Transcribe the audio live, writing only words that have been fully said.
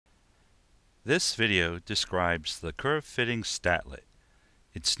This video describes the Curve-Fitting Statlet.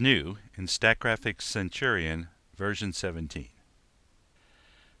 It's new in Statgraphics Centurion version 17.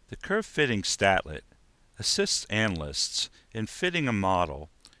 The Curve-Fitting Statlet assists analysts in fitting a model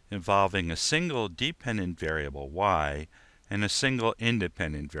involving a single dependent variable y and a single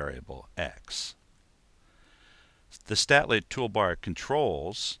independent variable x. The Statlet toolbar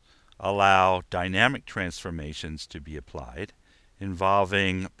controls allow dynamic transformations to be applied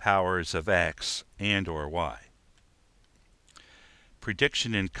involving powers of x and or y.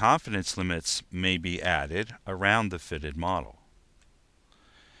 Prediction and confidence limits may be added around the fitted model.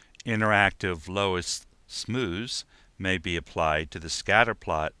 Interactive lowest smooths may be applied to the scatter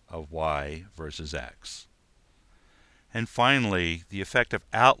plot of y versus x. And finally, the effect of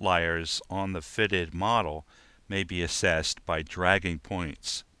outliers on the fitted model may be assessed by dragging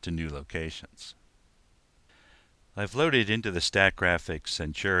points to new locations. I've loaded into the Statgraphics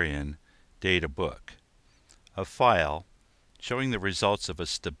Centurion data book a file showing the results of a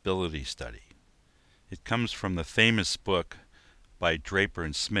stability study. It comes from the famous book by Draper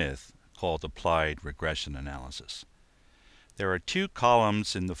and Smith called Applied Regression Analysis. There are two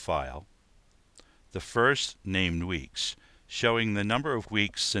columns in the file. The first, named weeks, showing the number of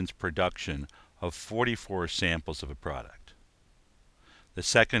weeks since production of 44 samples of a product. The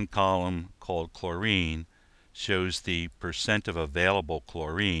second column, called chlorine, shows the percent of available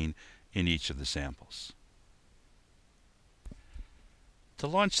chlorine in each of the samples. To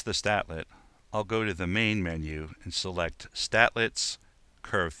launch the Statlet, I'll go to the main menu and select Statlet's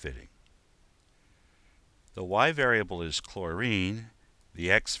Curve Fitting. The y variable is chlorine, the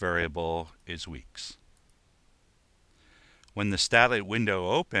x variable is weeks. When the Statlet window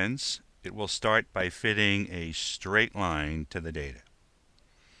opens, it will start by fitting a straight line to the data.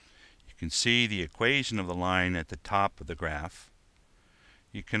 You can see the equation of the line at the top of the graph.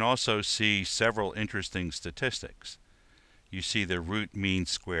 You can also see several interesting statistics. You see the root mean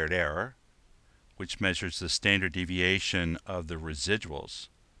squared error, which measures the standard deviation of the residuals.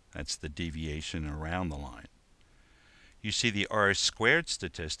 That's the deviation around the line. You see the R squared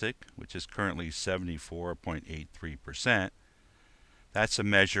statistic, which is currently 74.83%. That's a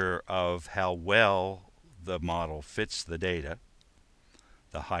measure of how well the model fits the data.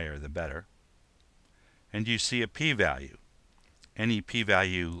 The higher the better. And you see a p-value. Any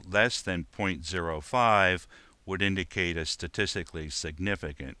p-value less than 0.05 would indicate a statistically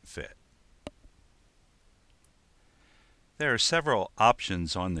significant fit. There are several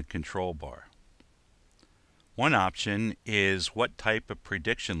options on the control bar. One option is what type of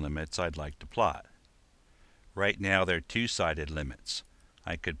prediction limits I'd like to plot. Right now they're two-sided limits.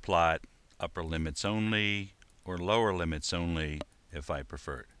 I could plot upper limits only or lower limits only if I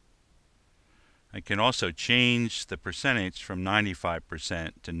preferred. I can also change the percentage from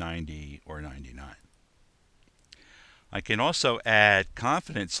 95% to 90 or 99. I can also add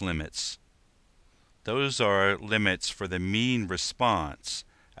confidence limits. Those are limits for the mean response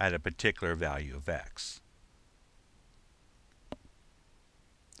at a particular value of x.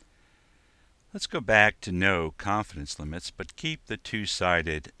 Let's go back to no confidence limits, but keep the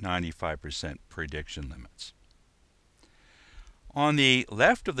two-sided 95% prediction limits. On the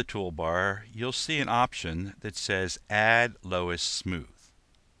left of the toolbar, you'll see an option that says Add Lowest Smooth.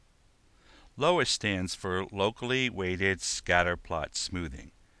 LOWESS stands for Locally Weighted Scatter Plot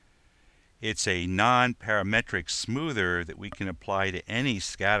Smoothing. It's a non-parametric smoother that we can apply to any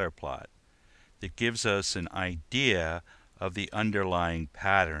scatter plot that gives us an idea of the underlying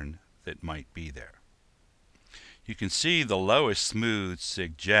pattern that might be there. You can see the lowest smooth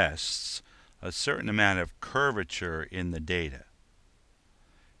suggests a certain amount of curvature in the data.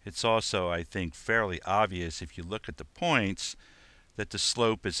 It's also, I think, fairly obvious if you look at the points that the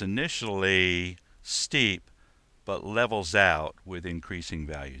slope is initially steep but levels out with increasing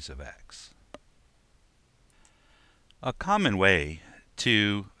values of x. A common way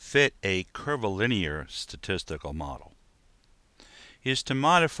to fit a curvilinear statistical model is to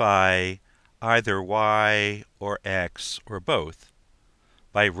modify either y or x or both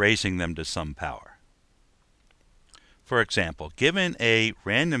by raising them to some power. For example, given a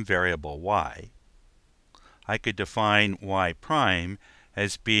random variable y, I could define y prime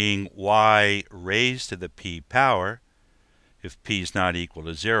as being y raised to the p power if p is not equal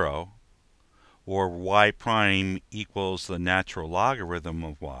to 0, or y prime equals the natural logarithm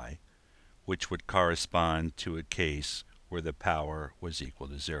of y, which would correspond to a case where the power was equal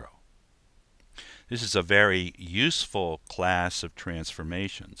to 0. This is a very useful class of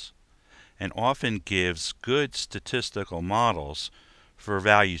transformations and often gives good statistical models for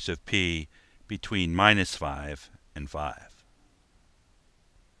values of p between -5 and 5.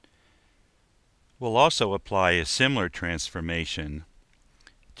 We'll also apply a similar transformation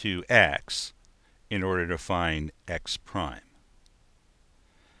to x in order to find x prime.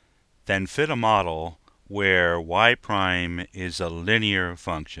 Then fit a model where y prime is a linear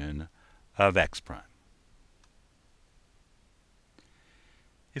function of x prime.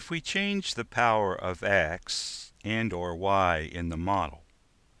 If we change the power of x and or y in the model,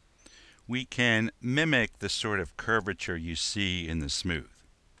 we can mimic the sort of curvature you see in the smooth.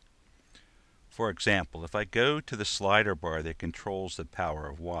 For example, if I go to the slider bar that controls the power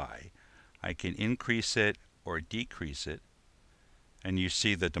of y, I can increase it or decrease it, and you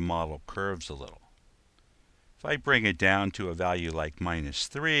see that the model curves a little. If I bring it down to a value like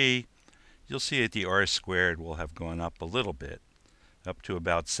 -3, you'll see that the r squared will have gone up a little bit, up to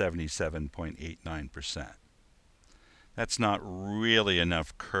about 77.89%. That's not really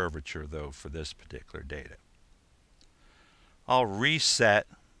enough curvature, though, for this particular data. I'll reset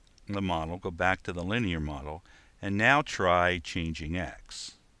the model, go back to the linear model, and now try changing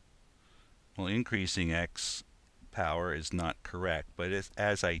x. Well, increasing x power is not correct, but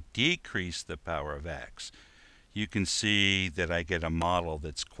as I decrease the power of x, you can see that I get a model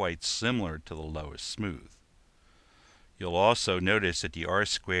that's quite similar to the lowest smooth. You'll also notice that the r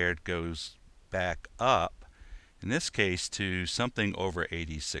squared goes back up, in this case to something over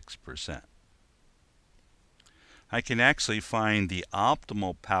 86%. I can actually find the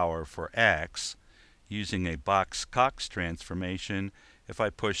optimal power for x using a Box-Cox transformation if I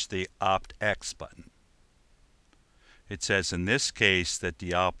push the opt-x button. It says in this case that the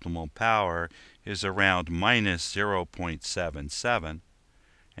optimal power is around -0.77,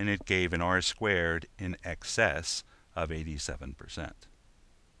 and it gave an r squared in excess of 87%.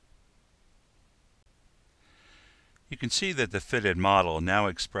 You can see that the fitted model now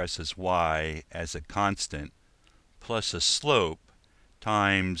expresses y as a constant plus a slope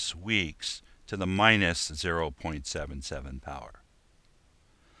times weeks to the -0.77 power.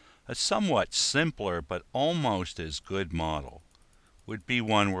 A somewhat simpler but almost as good model would be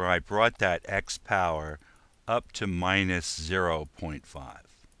one where I brought that x power up to -0.5.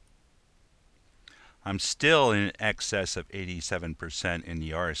 I'm still in excess of 87% in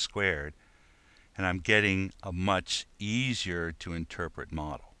the r squared, and I'm getting a much easier to interpret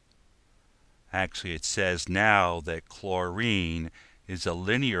model. Actually, it says now that chlorine is a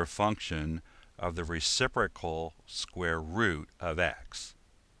linear function of the reciprocal square root of x.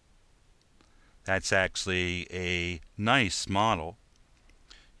 That's actually a nice model.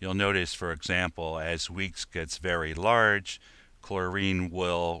 You'll notice, for example, as weeks gets very large, chlorine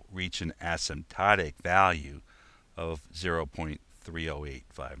will reach an asymptotic value of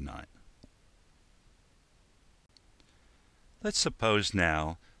 0.30859. Let's suppose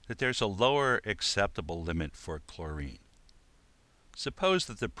now that there's a lower acceptable limit for chlorine. Suppose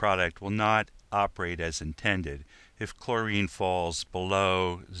that the product will not operate as intended if chlorine falls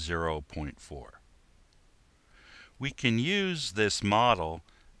below 0.4. We can use this model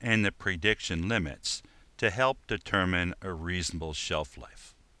and the prediction limits to help determine a reasonable shelf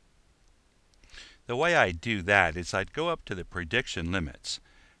life. The way I do that is I'd go up to the prediction limits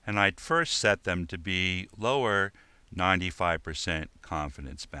and I'd first set them to be lower 95%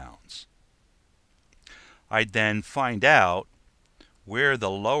 confidence bounds. I'd then find out where the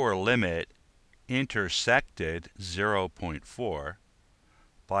lower limit intersected 0.4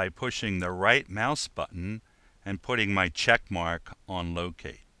 by pushing the right mouse button and putting my check mark on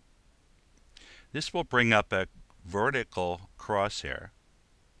locate. This will bring up a vertical crosshair,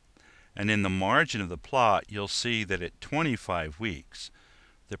 and in the margin of the plot you'll see that at 25 weeks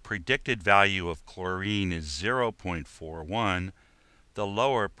the predicted value of chlorine is 0.41, the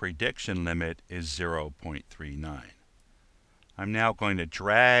lower prediction limit is 0.39. I'm now going to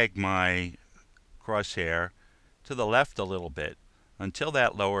drag my crosshair to the left a little bit until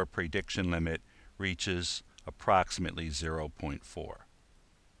that lower prediction limit reaches approximately 0.4.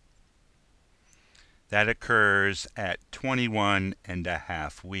 That occurs at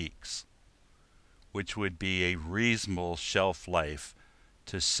 21.5 weeks, which would be a reasonable shelf life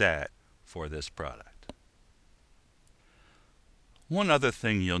to set for this product. One other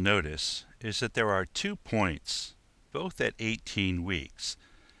thing you'll notice is that there are 2 points, both at 18 weeks,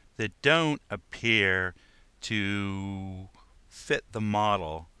 that don't appear to fit the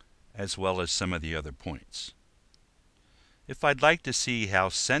model as well as some of the other points. If I'd like to see how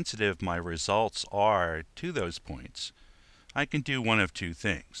sensitive my results are to those points, I can do one of 2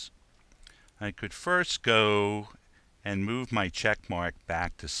 things. I could first go and move my check mark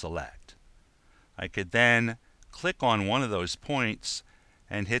back to select. I could then click on one of those points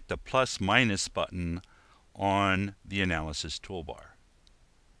and hit the plus/minus button on the analysis toolbar.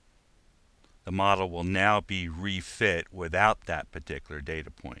 The the model will now be refit without that particular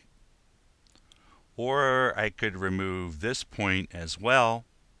data point. Or I could remove this point as well,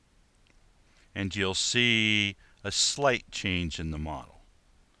 and you'll see a slight change in the model.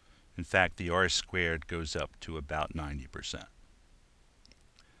 In fact, the R² goes up to about 90%.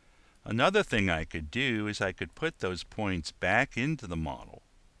 Another thing I could do is I could put those points back into the model,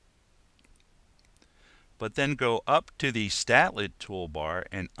 but then go up to the Statlet toolbar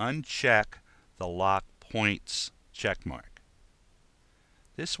and uncheck the Lock Points checkmark.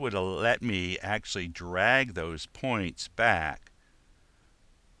 This would let me actually drag those points back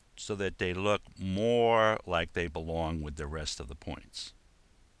so that they look more like they belong with the rest of the points.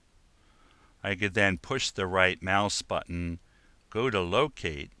 I could then push the right mouse button, go to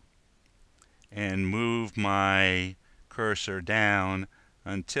Locate, and move my cursor down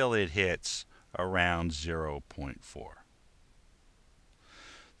until it hits around 0.4.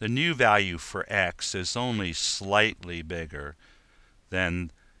 The new value for X is only slightly bigger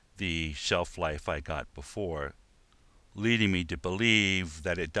than the shelf life I got before, leading me to believe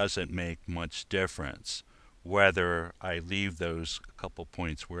that it doesn't make much difference whether I leave those couple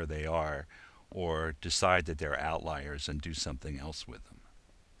points where they are or decide that they're outliers and do something else with them.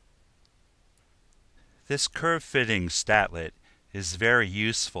 This curve-fitting statlet is very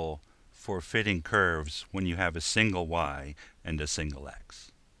useful for fitting curves when you have a single Y and a single X.